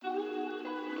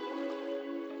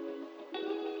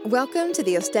Welcome to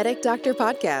the Aesthetic Doctor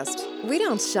Podcast. We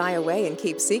don't shy away and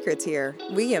keep secrets here.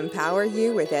 We empower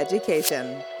you with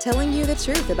education, telling you the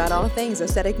truth about all things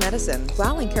aesthetic medicine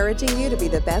while encouraging you to be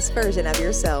the best version of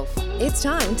yourself. It's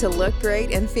time to look great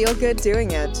and feel good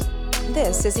doing it.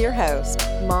 This is your host,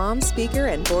 mom, speaker,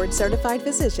 and board-certified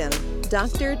physician,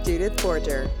 Dr. Judith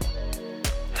Borger.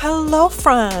 Hello,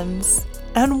 friends,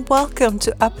 and welcome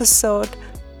to episode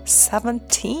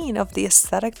 17 of the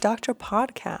Aesthetic Doctor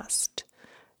Podcast.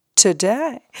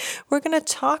 Today, we're going to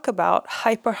talk about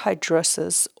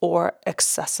hyperhidrosis or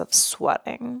excessive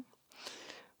sweating.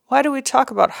 Why do we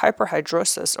talk about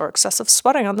hyperhidrosis or excessive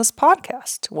sweating on this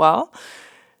podcast? Well,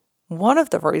 one of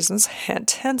the reasons,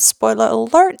 hint, hint, spoiler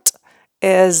alert,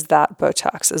 is that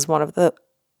Botox is one of the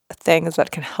things that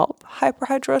can help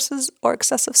hyperhidrosis or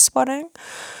excessive sweating,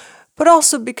 but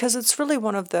also because it's really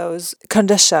one of those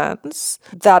conditions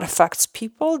that affects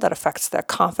people, that affects their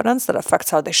confidence, that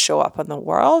affects how they show up in the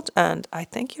world. And I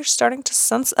think you're starting to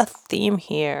sense a theme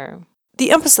here. The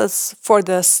emphasis for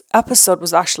this episode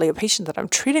was actually a patient that I'm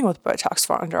treating with Botox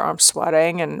for underarm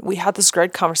sweating. And we had this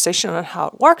great conversation on how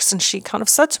it works. And she kind of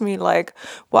said to me like,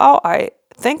 wow, I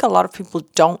think a lot of people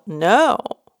don't know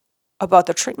about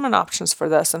the treatment options for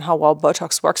this and how well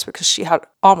Botox works, because she had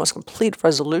almost complete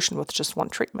resolution with just one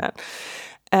treatment.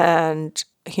 And,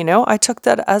 I took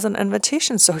that as an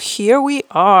invitation. So here we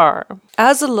are.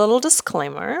 As a little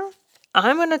disclaimer,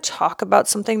 I'm going to talk about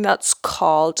something that's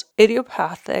called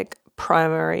idiopathic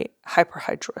primary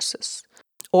hyperhidrosis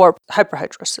or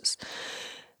hyperhidrosis.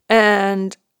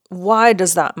 And why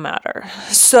does that matter?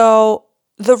 So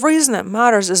the reason it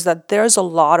matters is that there's a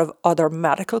lot of other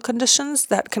medical conditions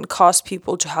that can cause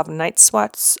people to have night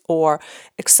sweats or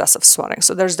excessive sweating.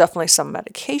 So there's definitely some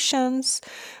medications.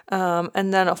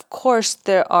 And then, of course,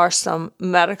 there are some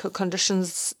medical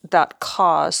conditions that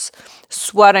cause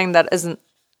sweating that isn't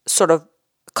sort of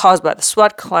caused by the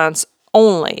sweat glands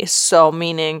only. So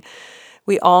meaning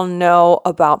we all know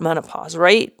about menopause,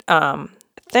 right?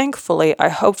 Thankfully,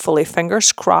 hopefully,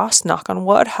 fingers crossed, knock on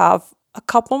wood, have a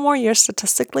couple more years,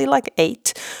 statistically like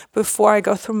 8, before I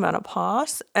go through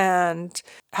menopause and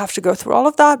have to go through all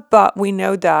of that. But we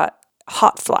know that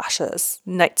hot flashes,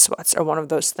 night sweats are one of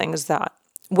those things that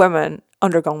women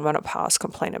undergoing menopause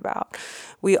complain about.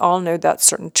 We all know that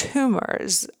certain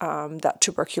tumors, that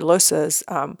tuberculosis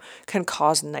can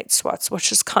cause night sweats,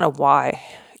 which is kind of why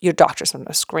your doctor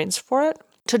sometimes screens for it.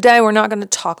 Today, we're not going to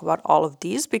talk about all of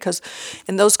these because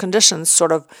in those conditions,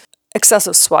 sort of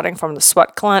excessive sweating from the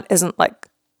sweat gland isn't like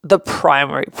the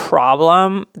primary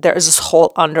problem. There is this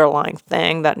whole underlying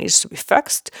thing that needs to be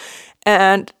fixed.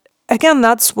 And again,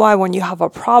 that's why when you have a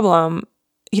problem,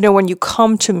 when you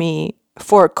come to me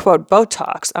for quote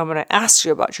Botox, I'm going to ask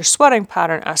you about your sweating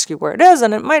pattern, ask you where it is.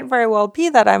 And it might very well be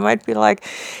that I might be like,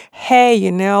 hey,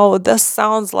 this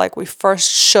sounds like we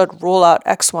first should rule out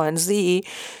X, Y, and Z.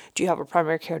 Do you have a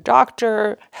primary care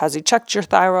doctor? Has he checked your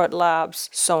thyroid labs?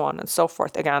 So on and so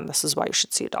forth. Again, this is why you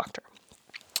should see a doctor.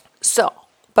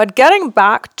 But getting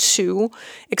back to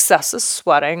excessive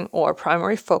sweating or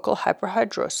primary focal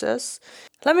hyperhidrosis,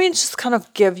 let me just kind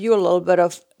of give you a little bit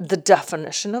of the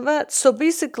definition of it. So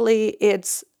basically,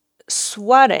 it's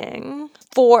sweating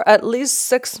for at least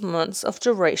 6 months of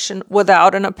duration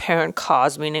without an apparent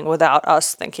cause, meaning without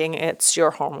us thinking it's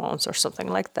your hormones or something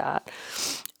like that.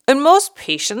 In most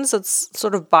patients, it's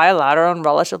sort of bilateral and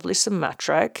relatively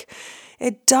symmetric.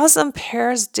 It does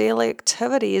impair daily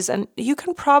activities, and you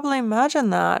can probably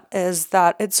imagine that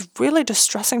it's really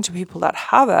distressing to people that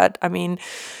have it. I mean,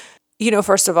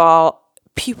 first of all,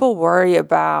 people worry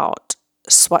about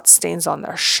sweat stains on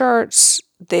their shirts.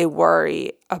 They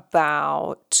worry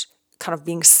about kind of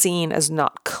being seen as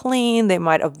not clean. They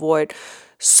might avoid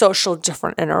social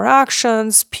different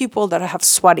interactions, people that have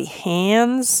sweaty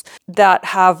hands, that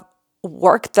have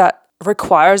work that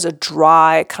requires a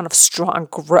dry, kind of strong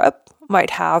grip,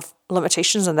 might have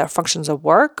limitations in their functions of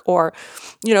work, or,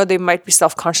 they might be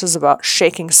self-conscious about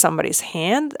shaking somebody's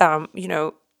hand.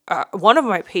 One of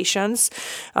my patients,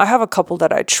 I have a couple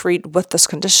that I treat with this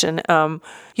condition,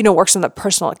 works in the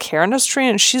personal care industry,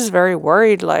 and she's very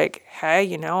worried, like,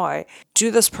 hey, I do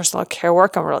this personal care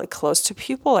work. I'm really close to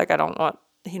people. Like, I don't want,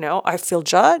 I feel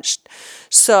judged.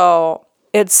 So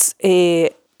it's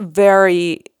a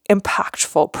very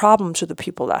impactful problem to the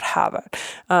people that have it.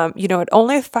 It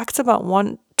only affects about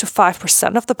 1 to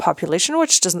 5% of the population,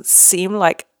 which doesn't seem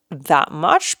like that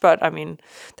much, but I mean,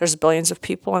 there's billions of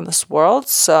people in this world.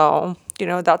 So,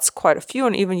 that's quite a few.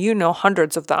 And even,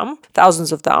 hundreds of them,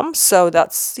 thousands of them. So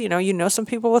that's, some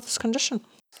people with this condition.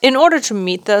 In order to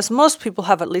meet this, most people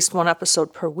have at least one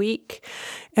episode per week.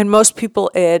 And most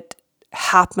people, it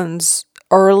happens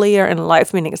earlier in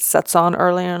life, meaning it sets on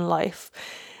earlier in life.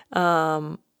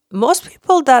 Most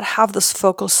people that have this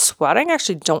focal sweating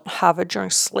actually don't have it during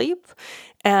sleep.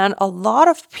 And a lot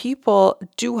of people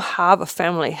do have a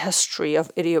family history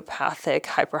of idiopathic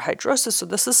hyperhidrosis. So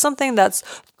this is something that's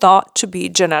thought to be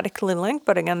genetically linked.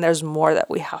 But again, there's more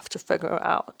that we have to figure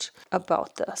out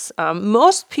about this.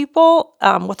 Most people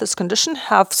with this condition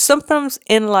have symptoms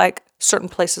in like certain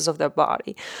places of their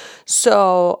body.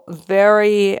 So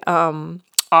very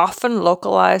often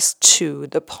localized to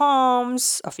the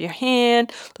palms of your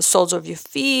hand, the soles of your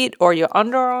feet, or your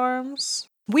underarms.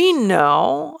 We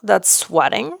know that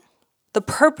sweating, the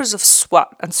purpose of sweat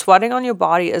and sweating on your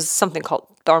body is something called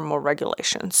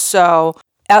thermoregulation. So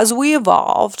as we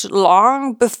evolved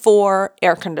long before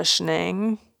air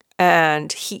conditioning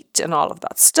and heat and all of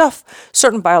that stuff,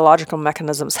 certain biological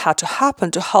mechanisms had to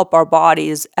happen to help our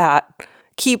bodies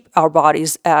keep our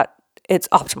bodies at its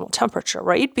optimal temperature,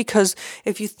 right? Because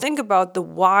if you think about the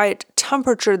wide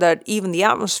temperature that even the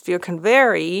atmosphere can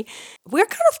vary, we're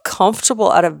kind of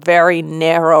comfortable at a very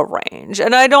narrow range.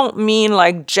 And I don't mean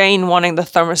like Jane wanting the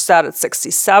thermostat at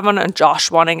 67 and Josh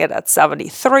wanting it at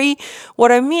 73.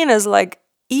 What I mean is like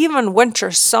even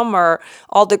winter, summer,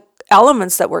 all the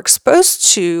elements that we're exposed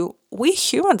to, we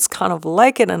humans kind of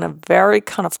like it in a very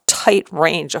kind of tight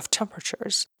range of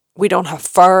temperatures. We don't have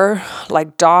fur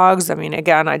like dogs. I mean,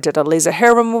 again, I did a laser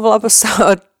hair removal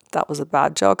episode. That was a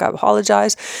bad joke. I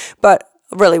apologize. But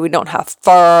really, we don't have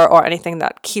fur or anything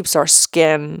that keeps our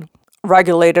skin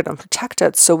regulated and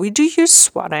protected. So we do use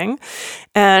sweating.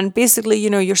 And basically,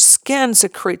 your skin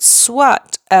secretes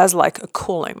sweat as like a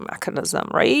cooling mechanism,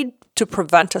 right? To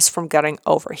prevent us from getting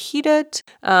overheated.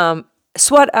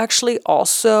 Sweat actually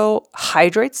also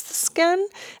hydrates the skin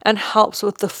and helps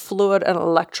with the fluid and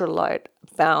electrolyte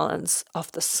balance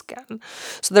of the skin.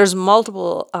 So there's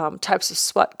multiple types of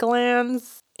sweat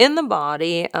glands in the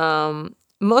body,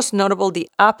 most notable the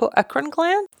apocrine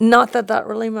gland. Not that that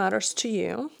really matters to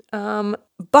you.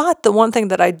 But the one thing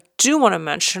that I do want to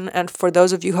mention, and for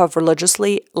those of you who have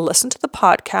religiously listened to the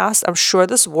podcast, I'm sure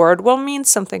this word will mean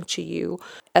something to you.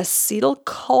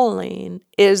 Acetylcholine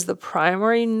is the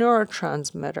primary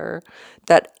neurotransmitter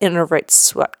that innervates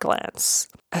sweat glands.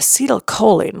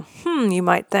 Acetylcholine. You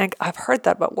might think, I've heard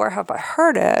that, but where have I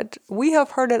heard it? We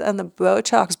have heard it in the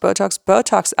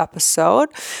Botox episode,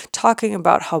 talking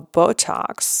about how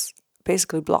Botox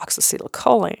basically blocks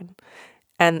acetylcholine.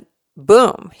 And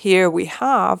boom, here we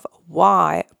have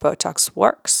why Botox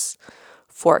works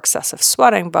for excessive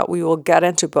sweating, but we will get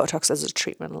into Botox as a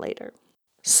treatment later.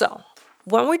 So,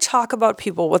 when we talk about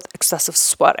people with excessive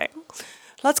sweating,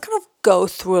 let's kind of go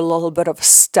through a little bit of a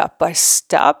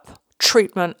step-by-step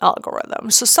treatment algorithm.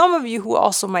 So some of you who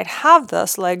also might have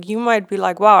this, like you might be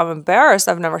like, wow, I'm embarrassed.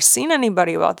 I've never seen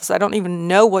anybody about this. I don't even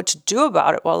know what to do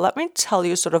about it. Well, let me tell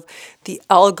you sort of the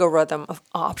algorithm of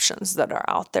options that are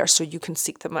out there so you can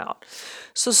seek them out.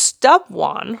 So step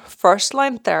one,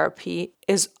 first-line therapy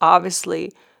is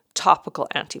obviously topical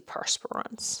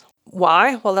antiperspirants.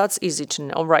 Why? Well, that's easy to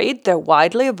know, right? They're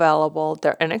widely available,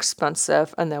 they're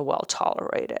inexpensive, and they're well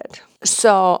tolerated.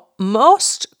 So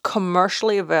most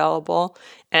commercially available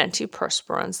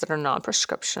antiperspirants that are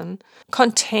non-prescription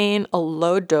contain a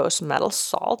low-dose metal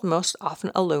salt, most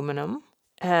often aluminum.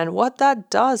 And what that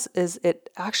does is it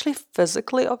actually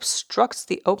physically obstructs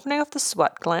the opening of the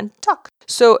sweat gland duct.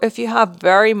 So if you have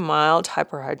very mild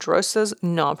hyperhidrosis,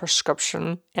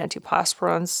 non-prescription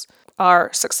antiperspirants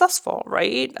are successful,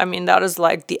 right? I mean, that is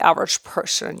like the average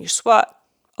person. You sweat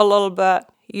a little bit,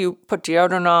 you put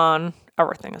deodorant on,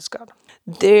 everything is good.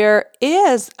 There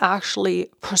is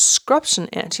actually prescription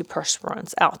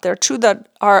antiperspirants out there too that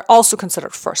are also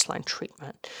considered first-line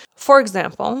treatment. For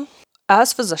example,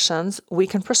 as physicians, we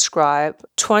can prescribe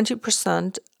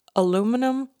 20%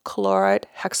 aluminum chloride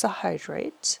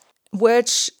hexahydrate,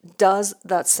 which does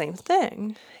that same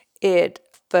thing. It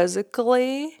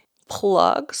physically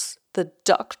plugs the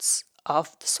ducts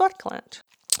of the sweat gland.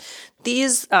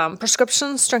 These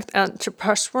prescription strength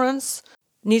antiperspirants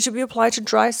need to be applied to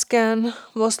dry skin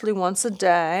mostly once a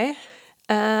day.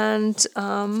 And,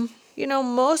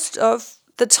 most of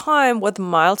the time with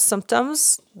mild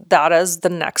symptoms, that is the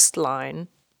next line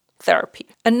therapy.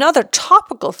 Another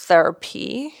topical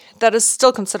therapy that is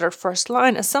still considered first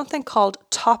line is something called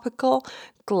topical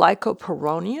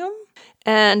glycopyrronium.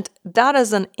 And that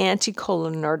is an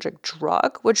anticholinergic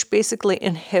drug, which basically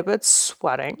inhibits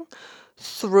sweating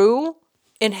through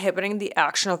inhibiting the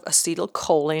action of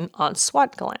acetylcholine on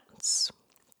sweat glands.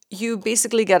 You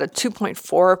basically get a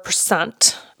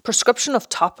 2.4% prescription of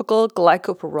topical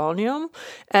glycopyrronium,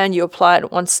 and you apply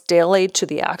it once daily to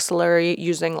the axillary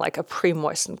using like a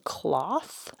pre-moistened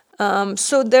cloth.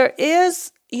 So there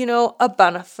is, a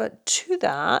benefit to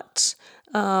that.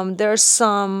 There's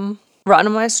some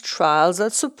randomized trials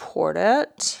that support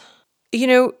it.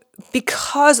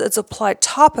 Because it's applied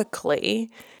topically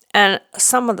and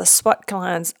some of the sweat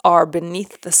glands are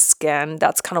beneath the skin,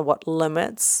 that's kind of what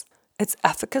limits its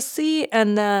efficacy.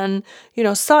 And then,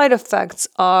 side effects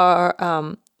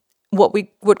are what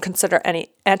we would consider any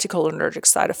anticholinergic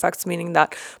side effects, meaning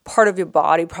that part of your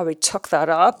body probably took that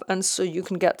up, and so you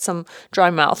can get some dry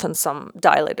mouth and some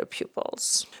dilated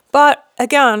pupils. But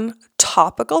again,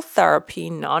 topical therapy,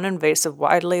 non-invasive,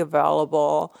 widely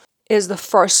available, is the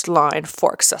first line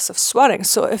for excessive sweating.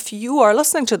 So if you are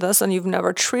listening to this and you've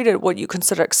never treated what you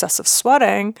consider excessive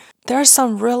sweating, there's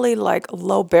some really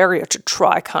low barrier to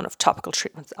try kind of topical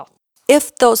treatments out.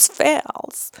 If those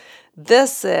fails,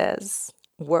 this is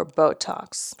where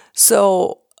Botox.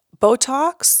 So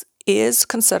Botox is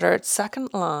considered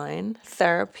second line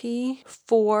therapy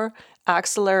for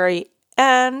axillary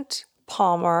and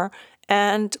palmar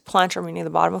and plantar, meaning the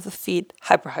bottom of the feet,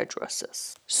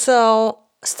 hyperhidrosis. So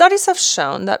studies have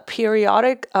shown that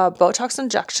periodic Botox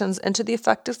injections into the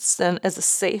affected skin is a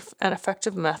safe and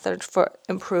effective method for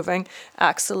improving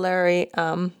axillary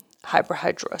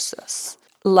hyperhidrosis.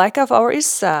 Like I've already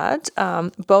said,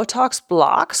 Botox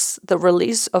blocks the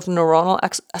release of neuronal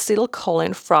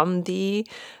acetylcholine from the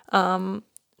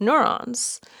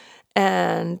neurons.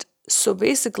 And so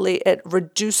basically it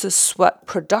reduces sweat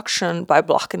production by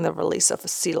blocking the release of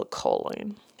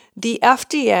acetylcholine. The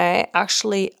FDA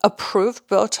actually approved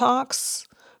Botox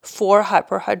for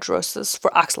hyperhidrosis,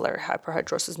 for axillary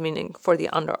hyperhidrosis, meaning for the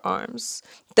underarms.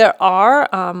 There are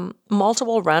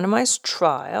multiple randomized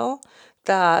trials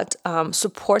that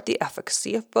support the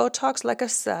efficacy of Botox, like I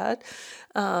said.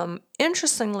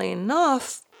 Interestingly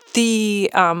enough,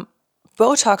 the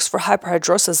Botox for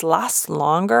hyperhidrosis lasts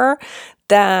longer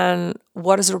than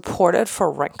what is reported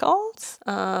for wrinkles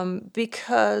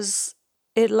because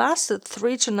it lasted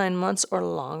 3 to 9 months or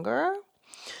longer.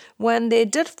 When they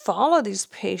did follow these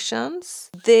patients,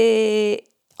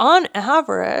 on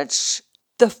average,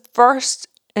 the first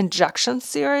injection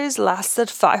series lasted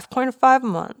 5.5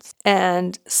 months,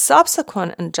 and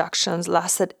subsequent injections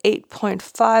lasted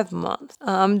 8.5 months.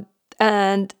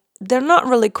 And they're not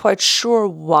really quite sure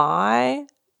why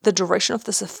the duration of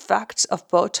this effect of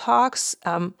Botox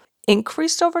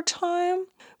increased over time,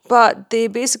 but they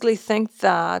basically think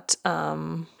that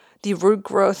the root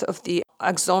growth of the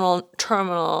axonal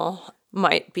terminal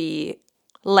might be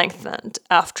lengthened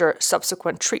after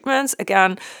subsequent treatments.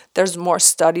 Again, there's more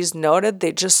studies noted.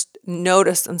 They just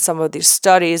noticed in some of these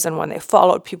studies, and when they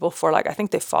followed people for I think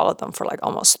they followed them for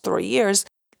almost 3 years,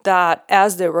 that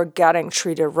as they were getting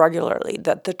treated regularly,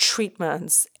 that the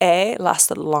treatments, A,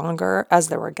 lasted longer as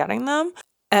they were getting them,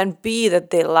 and B, that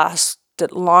they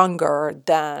lasted longer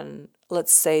than,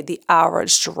 let's say, the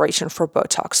average duration for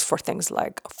Botox for things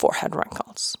like forehead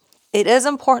wrinkles. It is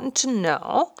important to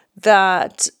know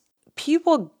that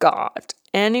people got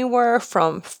anywhere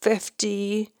from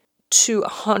 50 to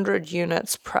 100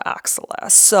 units per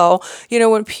axillus. So,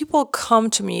 when people come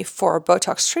to me for a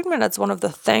Botox treatment, it's one of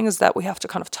the things that we have to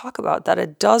kind of talk about, that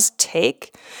it does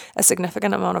take a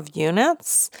significant amount of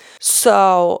units.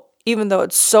 So even though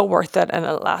it's so worth it and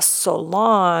it lasts so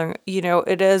long,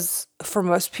 it is, for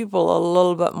most people, a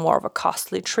little bit more of a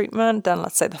costly treatment than,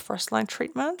 let's say, the first line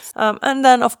treatment. And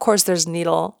then, of course, there's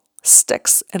needle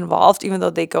sticks involved, even though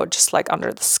they go just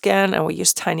under the skin and we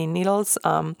use tiny needles.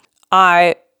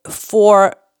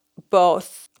 For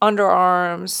both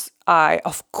underarms, I,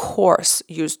 of course,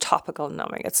 use topical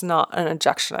numbing. It's not an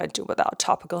injection I do without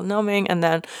topical numbing. And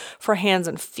then for hands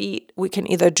and feet, we can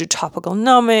either do topical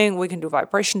numbing, we can do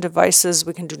vibration devices,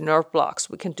 we can do nerve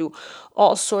blocks, we can do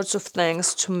all sorts of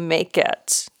things to make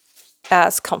it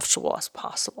as comfortable as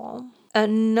possible.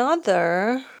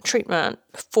 Another treatment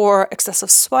for excessive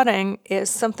sweating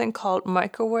is something called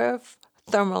microwave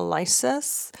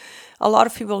thermolysis. A lot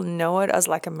of people know it as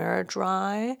a mirror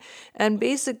dry. And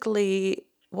basically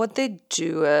what they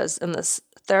do is, in this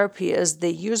therapy, is they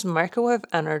use microwave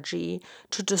energy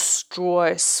to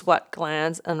destroy sweat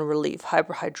glands and relieve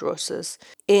hyperhidrosis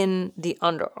in the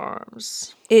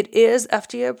underarms. It is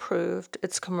FDA approved.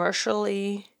 It's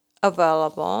commercially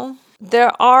available.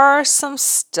 There are some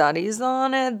studies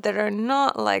on it that are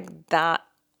not that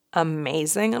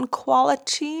amazing in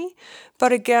quality.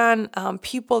 But again,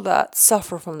 people that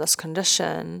suffer from this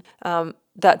condition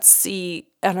that see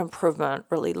an improvement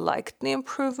really like the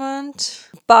improvement.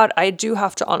 But I do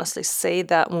have to honestly say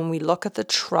that when we look at the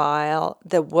trial,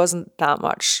 there wasn't that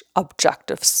much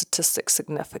objective statistics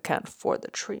significant for the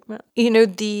treatment.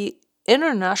 The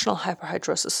International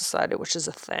Hyperhidrosis Society, which is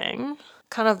a thing,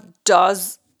 kind of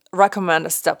does recommend a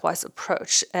stepwise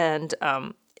approach. And,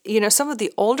 some of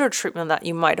the older treatment that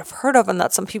you might have heard of and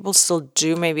that some people still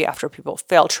do maybe after people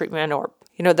fail treatment or,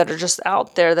 that are just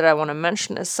out there that I want to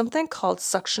mention is something called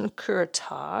suction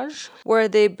curettage, where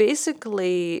they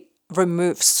basically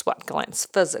remove sweat glands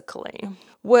physically,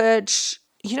 which,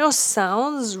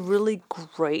 sounds really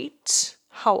great.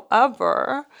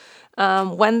 However,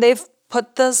 when they've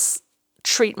put this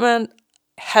treatment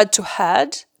head to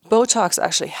head, Botox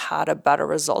actually had a better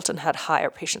result and had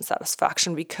higher patient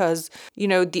satisfaction because,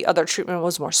 the other treatment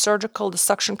was more surgical, the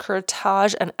suction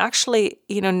curettage, and actually,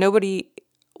 nobody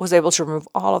was able to remove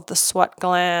all of the sweat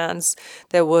glands.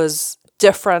 There was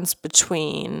difference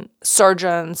between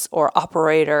surgeons or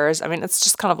operators. I mean, it's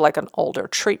just kind of like an older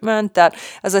treatment that,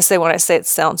 as I say, when I say it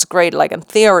sounds great, like in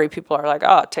theory, people are like,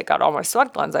 oh, take out all my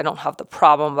sweat glands, I don't have the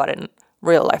problem, but in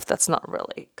real life, that's not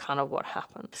really kind of what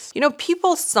happens.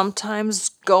 People sometimes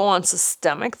go on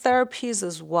systemic therapies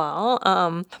as well,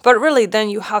 but really then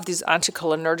you have these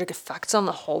anticholinergic effects on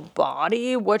the whole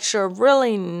body, which are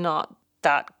really not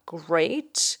that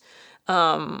great.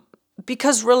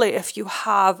 Because really, if you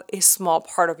have a small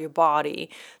part of your body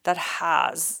that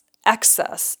has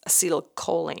excess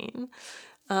acetylcholine,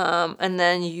 and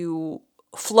then you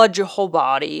flood your whole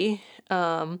body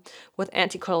with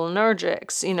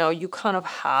anticholinergics, you kind of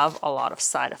have a lot of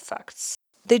side effects.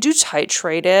 They do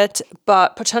titrate it,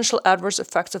 but potential adverse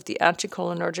effects of the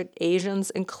anticholinergic agents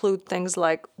include things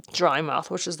like dry mouth,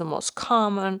 which is the most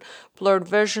common, blurred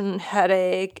vision,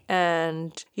 headache,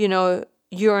 and,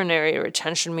 urinary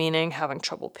retention, meaning having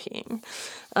trouble peeing.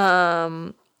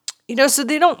 So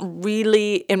they don't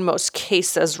really, in most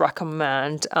cases,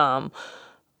 recommend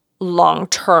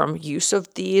long-term use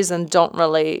of these and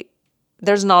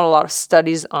there's not a lot of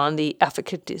studies on the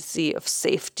efficacy of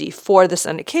safety for this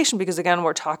indication because, again,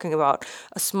 we're talking about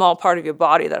a small part of your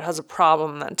body that has a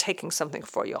problem and then taking something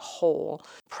for your whole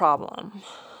problem.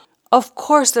 Of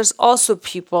course, there's also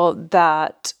people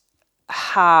that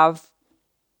have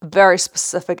very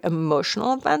specific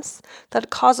emotional events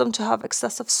that cause them to have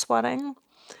excessive sweating.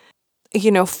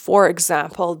 For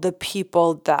example, the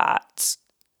people that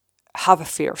have a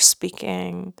fear of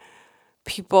speaking,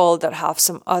 people that have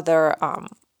some other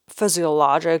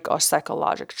physiologic or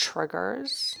psychologic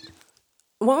triggers.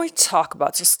 When we talk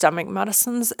about systemic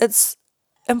medicines, it's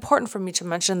important for me to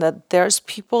mention that there's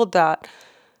people that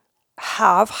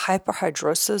have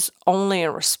hyperhidrosis only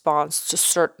in response to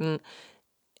certain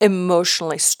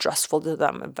emotionally stressful to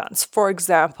them events. For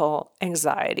example,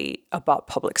 anxiety about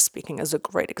public speaking is a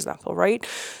great example, right?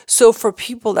 So for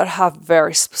people that have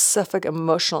very specific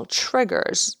emotional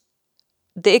triggers,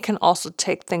 they can also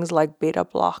take things like beta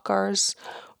blockers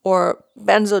or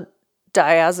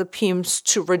benzodiazepines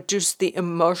to reduce the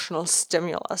emotional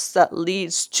stimulus that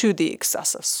leads to the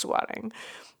excessive sweating.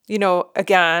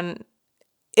 Again,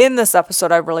 in this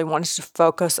episode, I really wanted to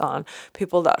focus on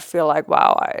people that feel like,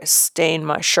 wow, I stain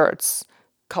my shirts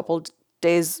a couple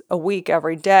days a week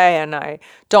every day and I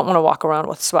don't want to walk around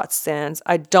with sweat stains.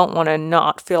 I don't want to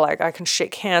not feel like I can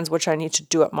shake hands, which I need to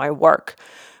do at my work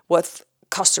with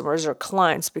customers or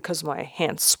clients because my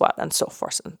hands sweat and so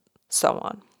forth and so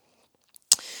on.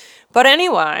 But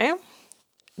anyway,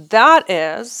 that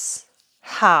is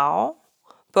how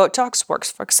Botox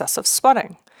works for excessive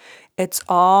sweating. It's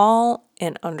all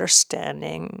in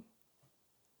understanding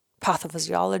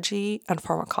pathophysiology and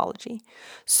pharmacology.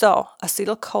 So,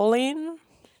 acetylcholine,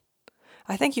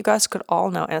 I think you guys could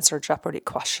all now answer a Jeopardy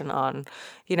question on,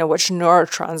 which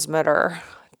neurotransmitter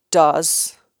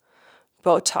does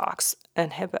Botox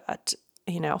inhibit,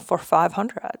 for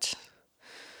 500.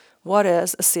 What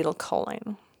is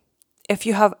acetylcholine? If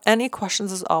you have any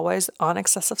questions, as always, on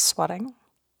excessive sweating,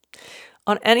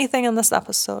 on anything in this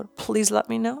episode, please let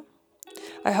me know.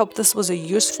 I hope this was a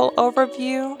useful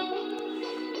overview,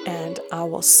 and I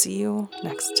will see you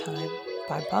next time.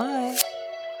 Bye-bye.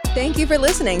 Thank you for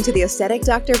listening to the Aesthetic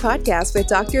Doctor Podcast with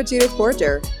Dr. Judith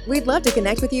Borger. We'd love to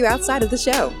connect with you outside of the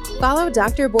show. Follow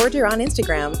Dr. Borger on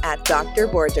Instagram at Dr.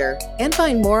 Borger and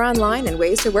find more online and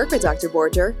ways to work with Dr.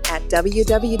 Borger at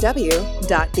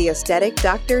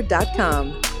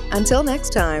www.theaestheticdoctor.com. Until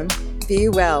next time, be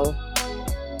well.